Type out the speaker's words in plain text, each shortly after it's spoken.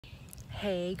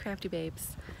Hey crafty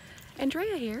babes,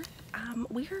 Andrea here.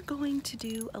 We are going to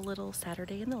do a little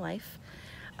Saturday in the life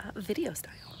video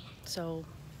style. So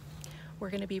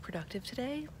we're going to be productive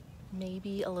today,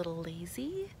 maybe a little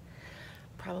lazy,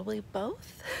 probably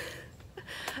both.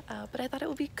 But I thought it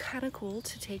would be kind of cool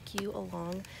to take you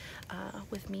along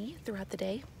with me throughout the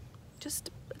day.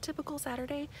 Just a typical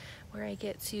Saturday where I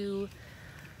get to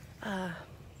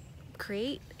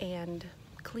create and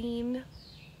clean,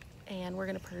 and we're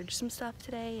gonna purge some stuff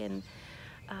today and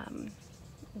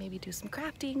maybe do some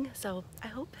crafting. So I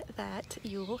hope that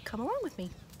you will come along with me.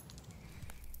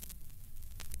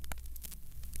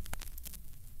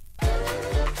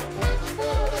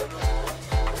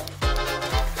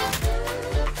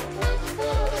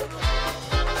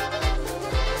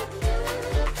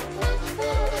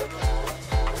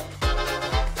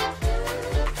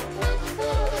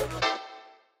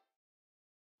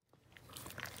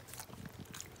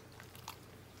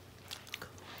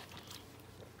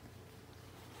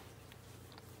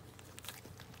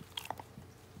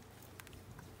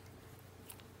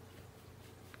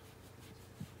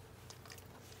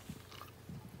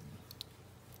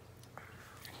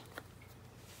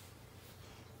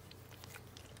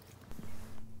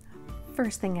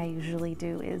 First thing I usually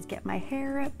do is get my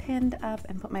hair pinned up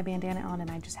and put my bandana on, and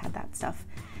I just had that stuff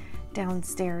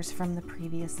downstairs from the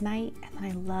previous night. And then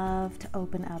I love to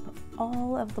open up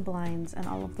all of the blinds and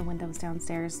all of the windows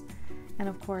downstairs. And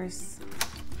of course,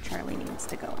 Charlie needs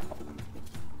to go.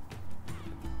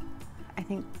 I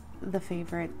think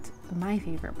my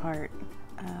favorite part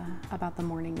about the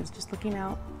morning is just looking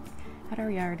out at our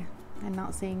yard and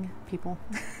not seeing people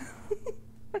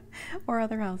or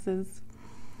other houses.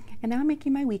 And now I'm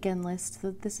making my weekend list.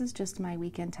 So this is just my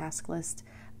weekend task list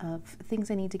of things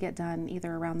I need to get done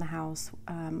either around the house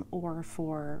or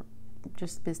for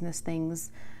just business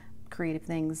things, creative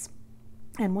things.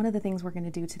 And one of the things we're going to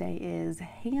do today is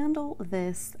handle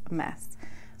this mess.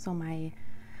 So my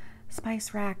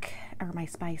spice rack, or my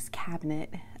spice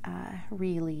cabinet,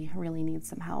 really needs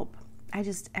some help.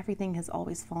 Everything has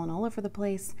always fallen all over the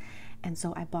place. And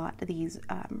so I bought these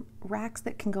racks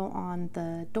that can go on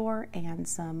the door and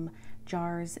some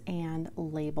jars and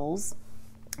labels.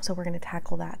 So we're going to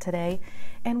tackle that today.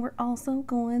 And we're also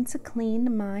going to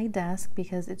clean my desk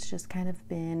because it's just kind of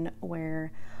been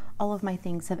where all of my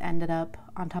things have ended up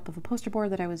on top of a poster board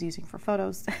that I was using for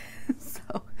photos.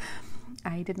 So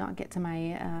I did not get to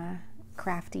my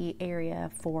crafty area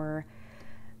for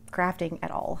crafting at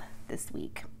all this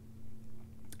week.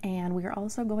 And we are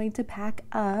also going to pack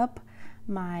up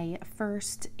my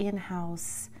first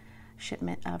in-house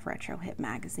shipment of Retro Hip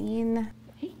magazine.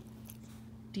 Hey,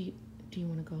 do you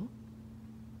want to go?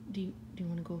 Do you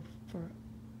want to go for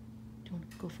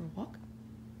a walk?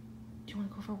 Do you want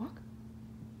to go for a walk?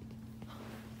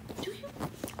 Do you want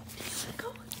to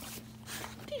go?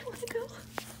 Do you want to go?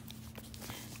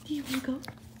 Do you want to go?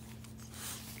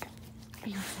 Are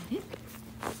you excited?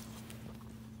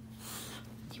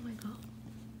 Do you want to go?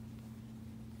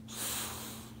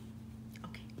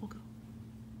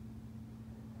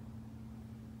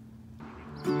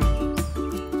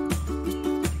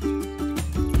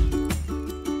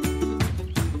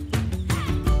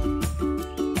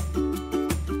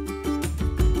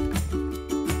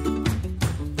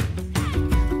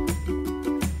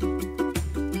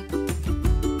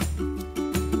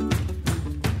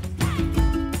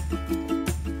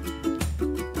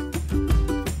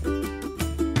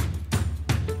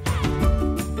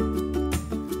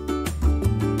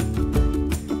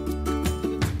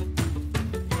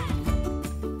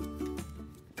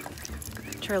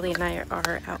 Charlie and I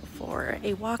are out for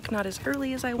a walk, not as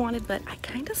early as I wanted, but I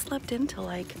kind of slept until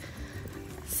like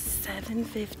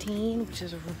 7:15, which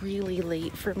is really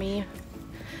late for me.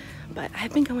 But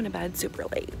I've been going to bed super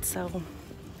late, so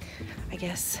I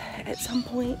guess at some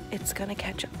point it's gonna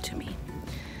catch up to me.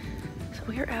 So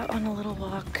we're out on a little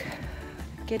walk,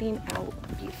 getting out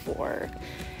before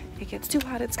it gets too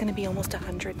hot. It's gonna be almost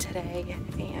 100 today,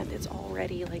 and it's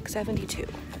already like 72.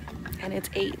 And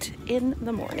it's 8 in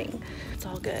the morning. It's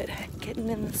all good. Getting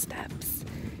in the steps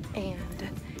and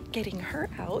getting her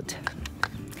out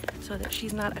so that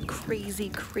she's not a crazy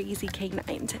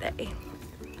canine today.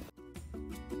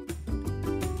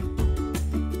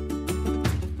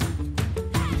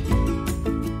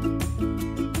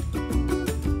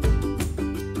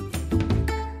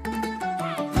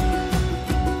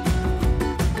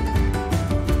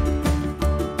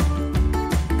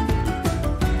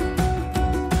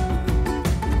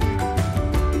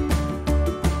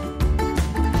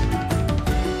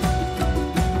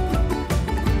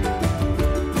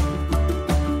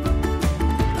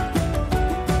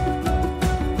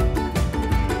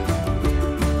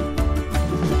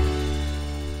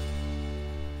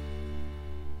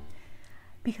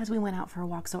 because we went out for a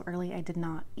walk so early, I did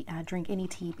not drink any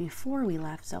tea before we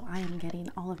left, so I am getting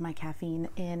all of my caffeine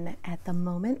in at the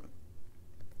moment.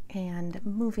 And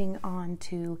moving on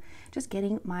to just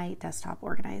getting my desktop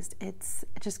organized. It's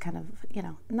just kind of, you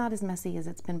know, not as messy as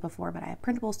it's been before, but I have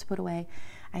printables to put away.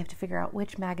 I have to figure out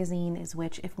which magazine is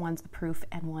which, if one's the proof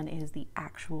and one is the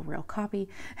actual real copy.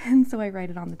 And so I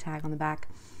write it on the tag on the back.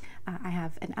 I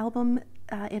have an album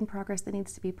in progress that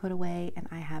needs to be put away, and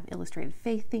I have Illustrated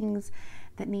Faith things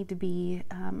that need to be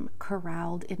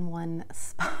corralled in one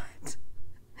spot.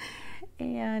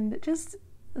 And just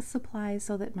supplies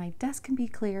so that my desk can be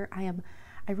clear.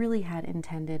 I really had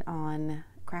intended on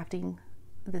crafting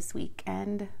this week,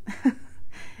 and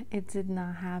it did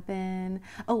not happen.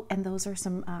 Oh, and those are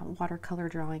some watercolor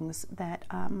drawings that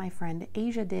my friend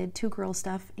Asia did, Two Girl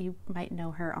Stuff. You might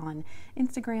know her on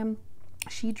Instagram.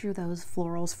 She drew those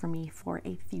florals for me for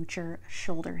a future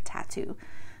shoulder tattoo.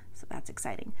 So that's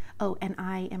exciting. Oh, and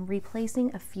I am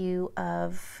replacing a few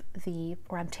of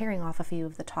I'm tearing off a few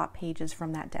of the top pages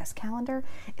from that desk calendar.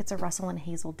 It's a Russell and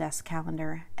Hazel desk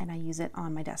calendar, and I use it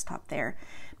on my desktop there.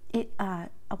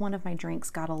 One of my drinks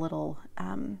got a little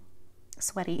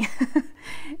sweaty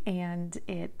and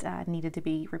it needed to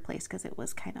be replaced because it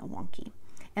was kind of wonky.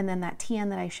 And then that TN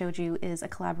that I showed you is a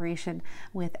collaboration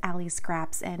with Allie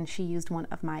Scraps, and she used one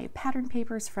of my pattern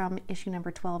papers from issue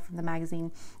number 12 from the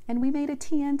magazine, and we made a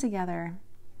TN together.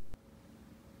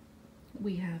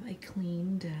 We have a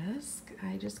clean desk.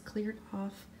 I just cleared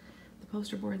off the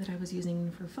poster board that I was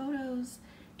using for photos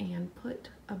and put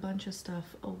a bunch of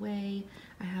stuff away.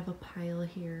 I have a pile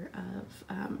here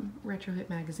of Retro Hit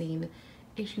magazine,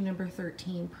 issue number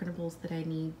 13 printables that I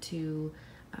need to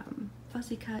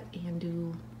fussy cut and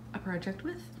do a project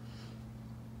with.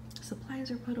 Supplies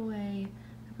are put away.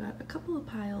 I've got a couple of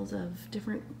piles of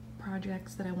different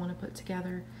projects that I want to put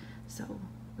together, so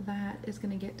that is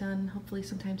going to get done hopefully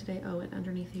sometime today. Oh, and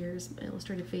underneath here is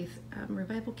Illustrated Faith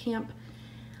Revival Camp.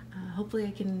 Hopefully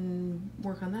I can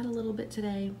work on that a little bit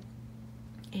today,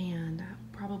 and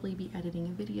I'll probably be editing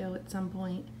a video at some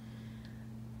point.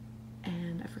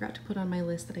 And I forgot to put on my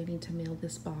list that I need to mail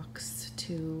this box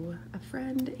to a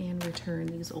friend and return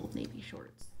these Old Navy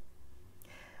shorts.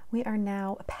 We are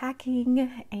now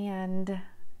packing, and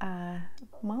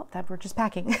well, that we're just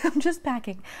packing. I'm just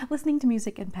packing, listening to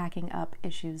music and packing up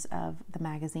issues of the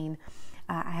magazine.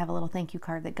 I have a little thank you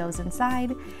card that goes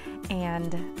inside,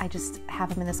 and I just have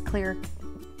them in this clear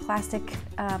plastic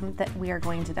that we are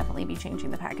going to definitely be changing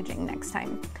the packaging next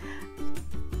time.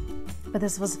 But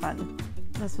this was fun.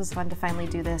 This was fun to finally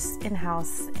do this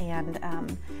in-house and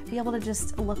be able to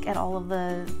just look at all of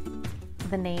the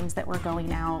names that were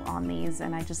going out on these,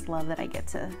 and I just love that I get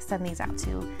to send these out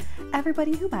to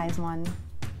everybody who buys one.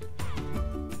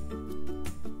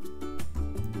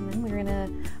 And then we're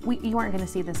gonna, you aren't gonna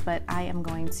see this, but I am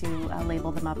going to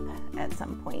label them up at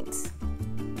some point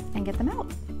and get them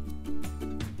out.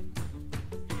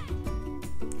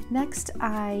 Next,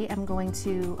 I am going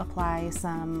to apply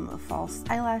some false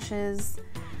eyelashes.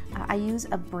 I use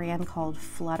a brand called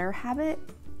Flutter Habit,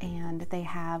 and they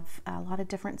have a lot of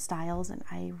different styles, and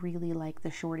I really like the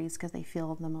shorties because they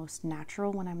feel the most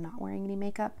natural when I'm not wearing any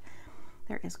makeup.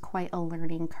 There is quite a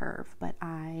learning curve, but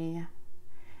I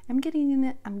am getting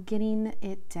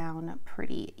it down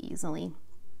pretty easily.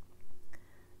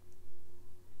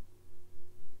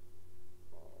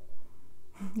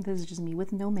 This is just me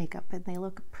with no makeup, and they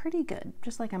look pretty good,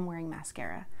 just like I'm wearing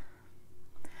mascara.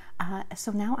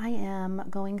 So now I am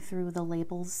going through the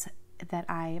labels that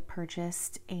I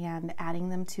purchased and adding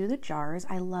them to the jars.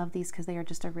 I love these because they are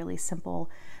just a really simple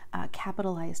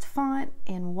capitalized font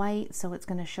in white, so it's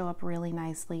going to show up really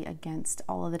nicely against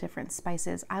all of the different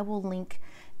spices. I will link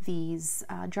these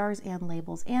jars and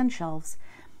labels and shelves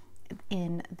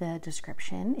in the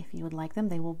description if you would like them.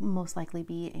 They will most likely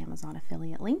be Amazon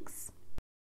affiliate links.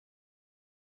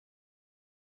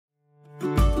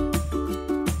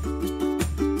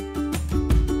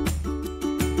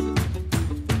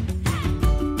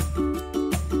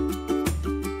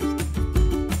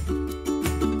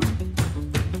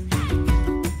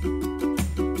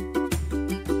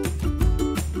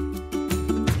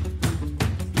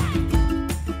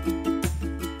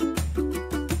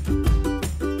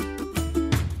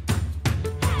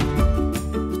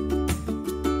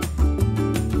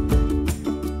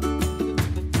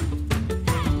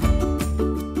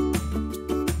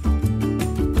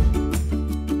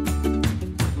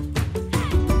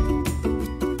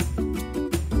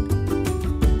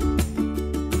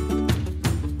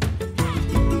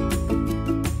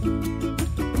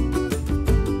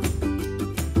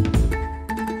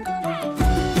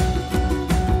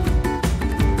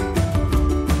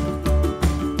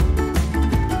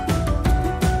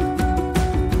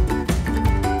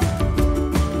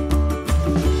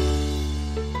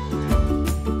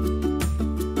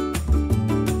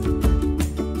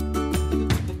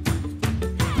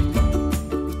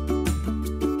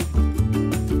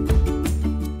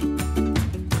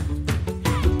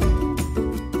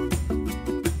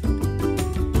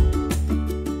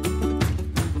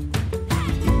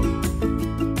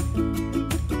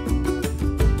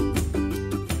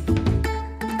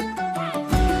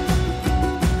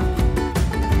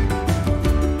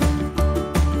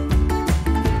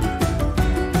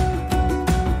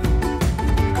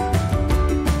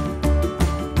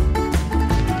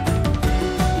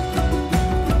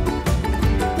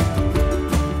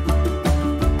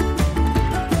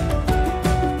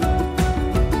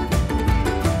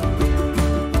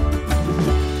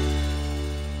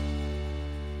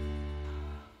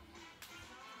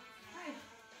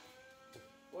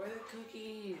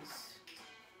 cookies.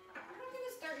 I'm not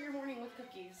gonna start your morning with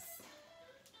cookies.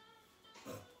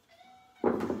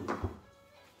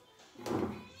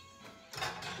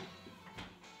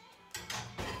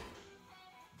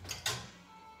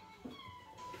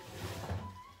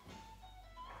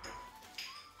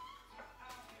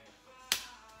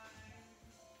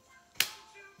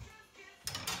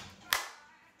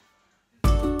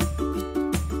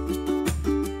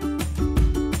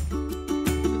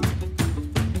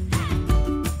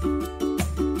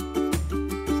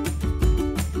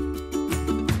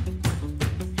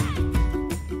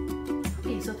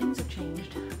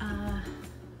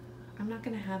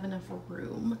 Have enough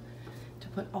room to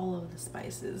put all of the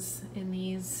spices in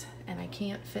these, and I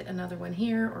can't fit another one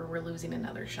here or we're losing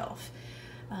another shelf.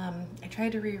 I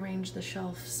tried to rearrange the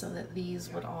shelf so that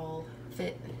these would all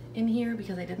fit in here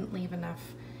because I didn't leave enough.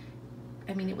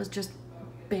 I mean, it was just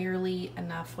barely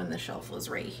enough when the shelf was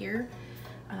right here,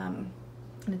 and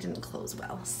it didn't close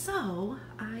well. So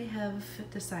I have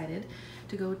decided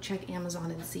to go check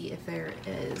Amazon and see if there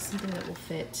is something that will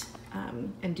fit,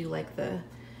 and do like the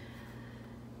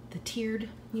tiered,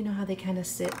 you know how they kind of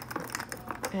sit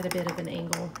at a bit of an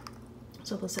angle,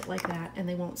 so they'll sit like that and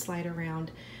they won't slide around.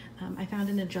 I found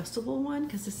an adjustable one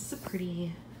because this is a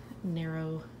pretty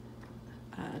narrow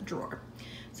drawer.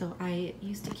 So I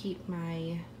used to keep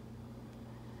my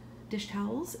dish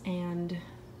towels and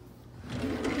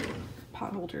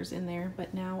pot holders in there,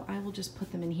 but now I will just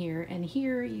put them in here. And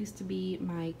here used to be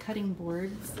my cutting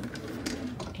boards,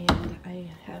 and I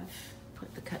have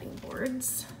put the cutting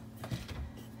boards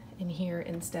in here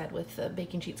instead with the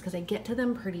baking sheets because I get to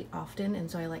them pretty often,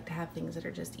 and so I like to have things that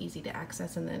are just easy to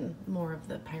access, and then more of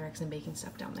the Pyrex and baking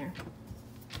stuff down there.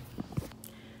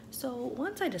 So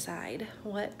once I decide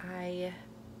what I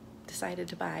decided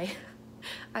to buy,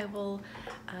 I will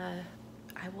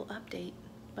update,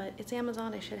 but it's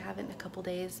Amazon. I should have it in a couple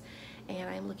days, and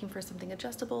I'm looking for something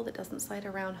adjustable that doesn't slide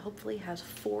around, hopefully has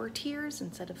 4 tiers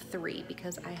instead of 3,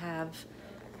 because I have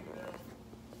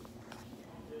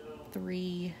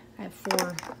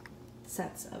 4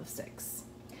 sets of 6.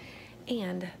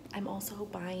 And I'm also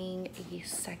buying a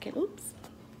second,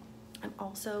 I'm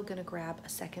also gonna grab a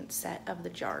second set of the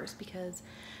jars because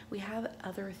we have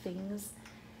other things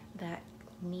that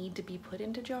need to be put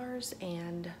into jars,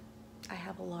 and I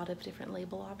have a lot of different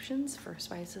label options for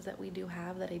spices that we do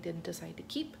have that I did decide to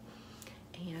keep,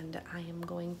 and I am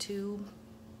going to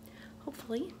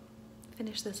hopefully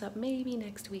finish this up maybe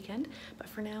next weekend, but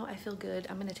for now I feel good.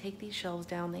 I'm gonna take these shelves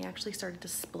down. They actually started to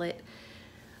split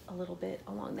a little bit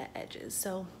along the edges,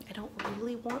 so I don't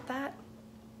really want that,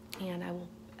 and I will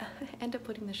end up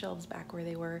putting the shelves back where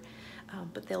they were,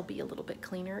 but they'll be a little bit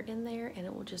cleaner in there, and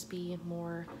it will just be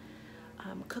more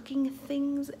cooking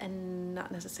things and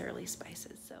not necessarily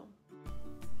spices. So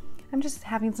I'm just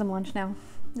having some lunch now.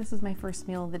 This is my first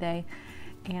meal of the day,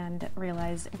 and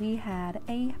realized we had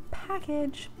a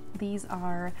package. These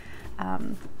are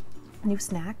new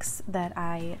snacks that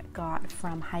I got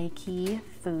from High Key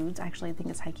Foods. Actually, I think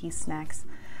it's High Key Snacks.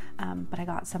 But I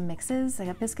got some mixes. I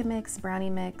got biscuit mix, brownie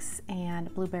mix,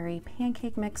 and blueberry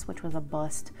pancake mix, which was a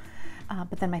bust.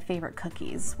 But then my favorite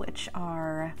cookies, which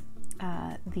are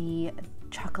the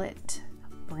chocolate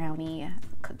brownie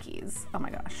cookies. Oh my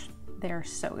gosh, they're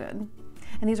so good.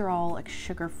 And these are all like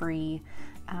sugar-free,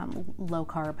 low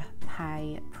carb,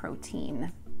 high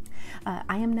protein.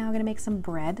 I am now gonna make some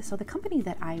bread. So the company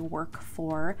that I work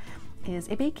for is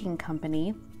a baking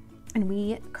company, and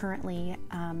we currently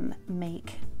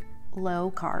make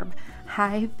low carb,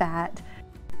 high fat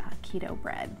keto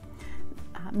bread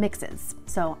mixes.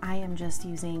 So I am just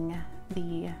using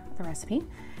the recipe,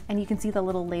 and you can see the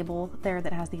little label there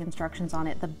that has the instructions on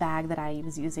it. The bag that I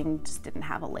was using just didn't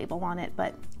have a label on it,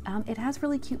 but it has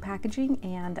really cute packaging,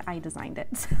 and I designed it.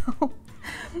 So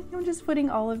I'm just putting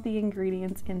all of the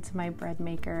ingredients into my bread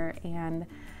maker, and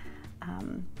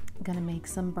I'm gonna make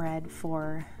some bread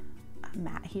for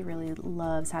Matt. He really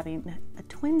loves having a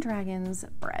Twin Dragons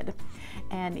bread.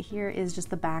 And here is just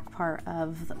the back part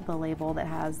of the label that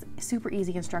has super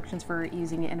easy instructions for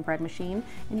using it in a bread machine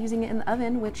and using it in the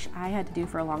oven, which I had to do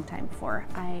for a long time before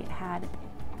I had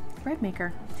a bread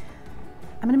maker.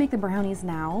 I'm gonna make the brownies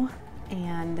now,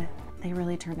 and they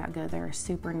really turned out good. They're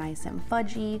super nice and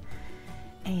fudgy,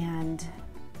 and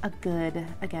a good,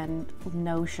 again,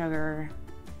 no sugar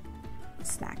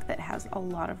snack that has a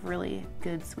lot of really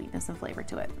good sweetness and flavor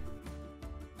to it.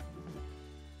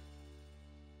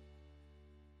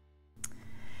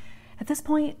 At this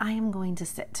point, I am going to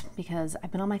sit because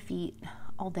I've been on my feet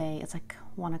all day. It's like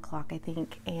 1 o'clock, I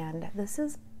think, and this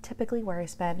is typically where I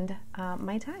spend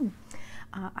my time.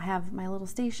 I have my little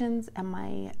stations and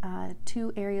my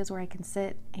 2 areas where I can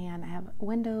sit, and I have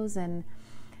windows, and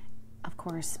of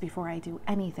course, before I do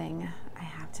anything, I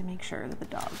have to make sure that the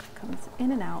dog comes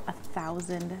in and out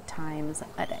 1,000 times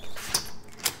a day.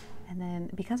 And then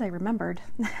because I remembered,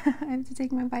 I have to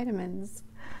take my vitamins.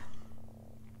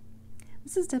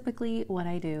 This is typically what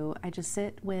I do. I just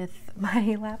sit with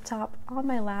my laptop on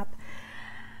my lap,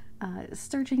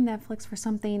 searching Netflix for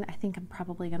something. I think I'm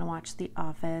probably going to watch The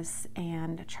Office,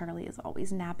 and Charlie is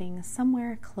always napping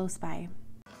somewhere close by.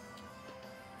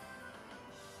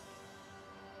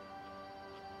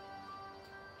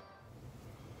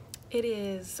 It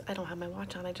is, I don't have my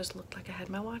watch on, I just looked like I had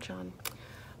my watch on.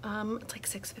 It's like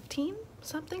 6:15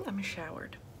 something. I'm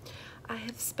showered. I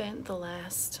have spent the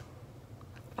last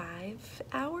 5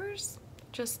 hours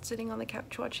just sitting on the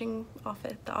couch watching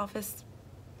The Office,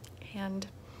 and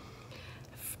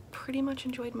I've pretty much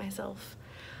enjoyed myself.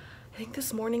 I think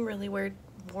this morning really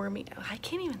wore me out. I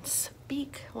can't even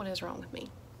speak. What is wrong with me?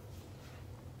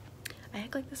 I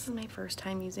act like this is my first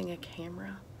time using a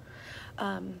camera.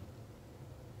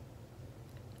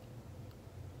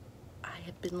 I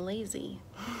have been lazy.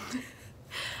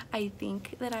 I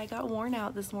think that I got worn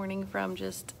out this morning from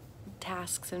just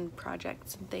tasks and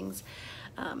projects and things,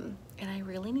 and I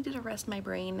really needed to rest my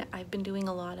brain. I've been doing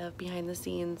a lot of behind the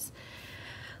scenes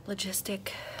logistic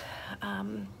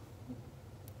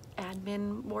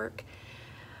admin work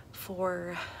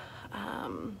for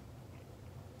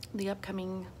the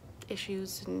upcoming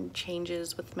issues and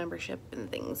changes with membership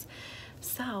and things.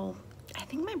 So I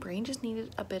think my brain just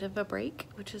needed a bit of a break,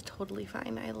 which is totally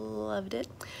fine. I loved it.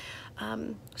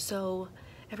 So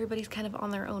everybody's kind of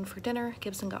on their own for dinner.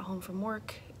 Gibson got home from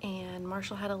work, and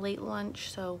Marshall had a late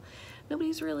lunch, so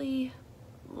nobody's really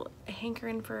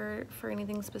hankering for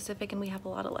anything specific, and we have a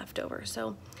lot of leftover.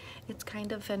 So it's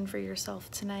kind of fend for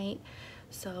yourself tonight.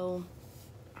 So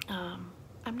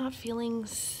I'm not feeling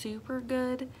super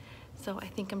good, so I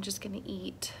think I'm just gonna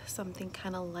eat something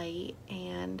kind of light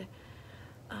and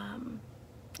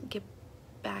get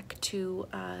back to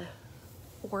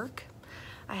work.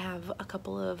 I have a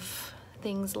couple of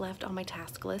things left on my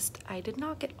task list. I did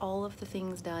not get all of the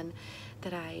things done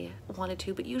that I wanted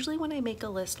to, but usually when I make a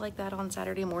list like that on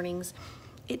Saturday mornings,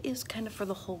 it is kind of for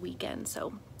the whole weekend,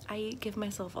 so I give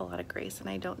myself a lot of grace, and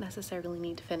I don't necessarily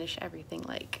need to finish everything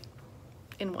like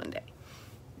in one day.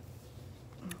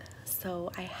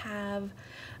 So I have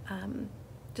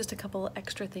just a couple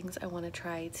extra things I want to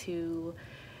try to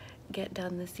get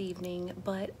done this evening,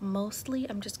 but mostly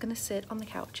I'm just gonna sit on the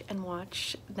couch and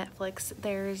watch Netflix.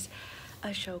 There's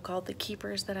a show called The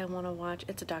Keepers that I want to watch.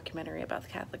 It's a documentary about the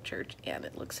Catholic Church, and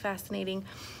it looks fascinating.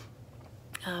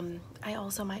 I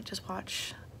also might just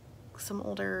watch some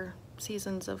older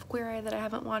seasons of Queer Eye that I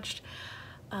haven't watched.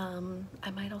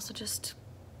 I might also just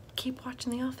keep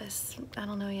watching The Office. I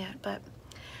don't know yet, but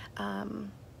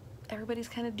everybody's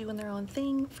kind of doing their own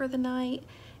thing for the night,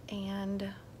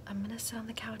 and I'm gonna sit on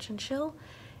the couch and chill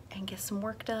and get some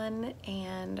work done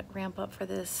and ramp up for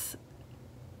this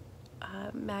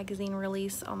magazine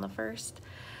release on the 1st.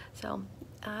 So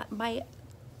my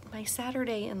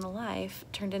Saturday in the life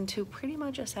turned into pretty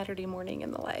much a Saturday morning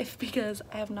in the life, because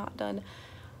I have not done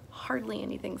hardly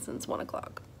anything since 1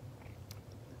 o'clock.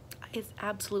 It's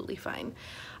absolutely fine.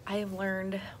 I have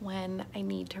learned when I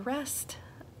need to rest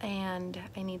and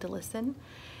I need to listen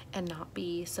and not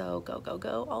be so go, go,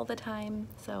 go all the time.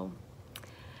 So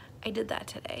I did that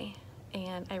today,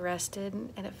 and I rested,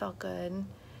 and it felt good,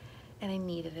 and I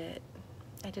needed it.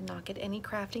 I did not get any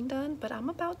crafting done, but I'm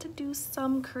about to do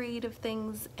some creative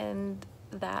things, and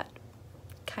that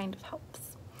kind of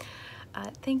helps.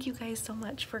 Thank you guys so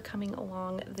much for coming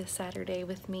along this Saturday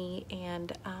with me,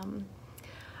 and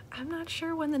I'm not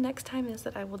sure when the next time is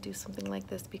that I will do something like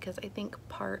this, because I think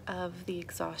part of the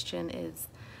exhaustion is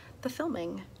the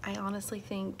filming. I honestly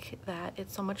think that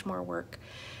it's so much more work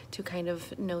to kind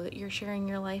of know that you're sharing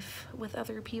your life with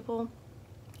other people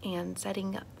and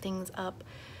setting things up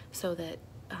so that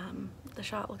the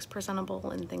shot looks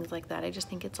presentable and things like that. I just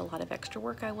think it's a lot of extra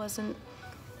work I wasn't,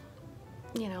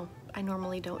 you know, I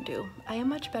normally don't do. I am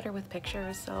much better with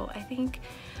pictures, so I think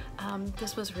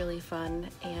this was really fun,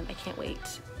 and I can't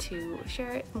wait to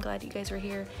share it. I'm glad you guys were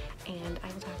here, and I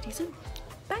will talk to you soon.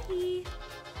 Bye!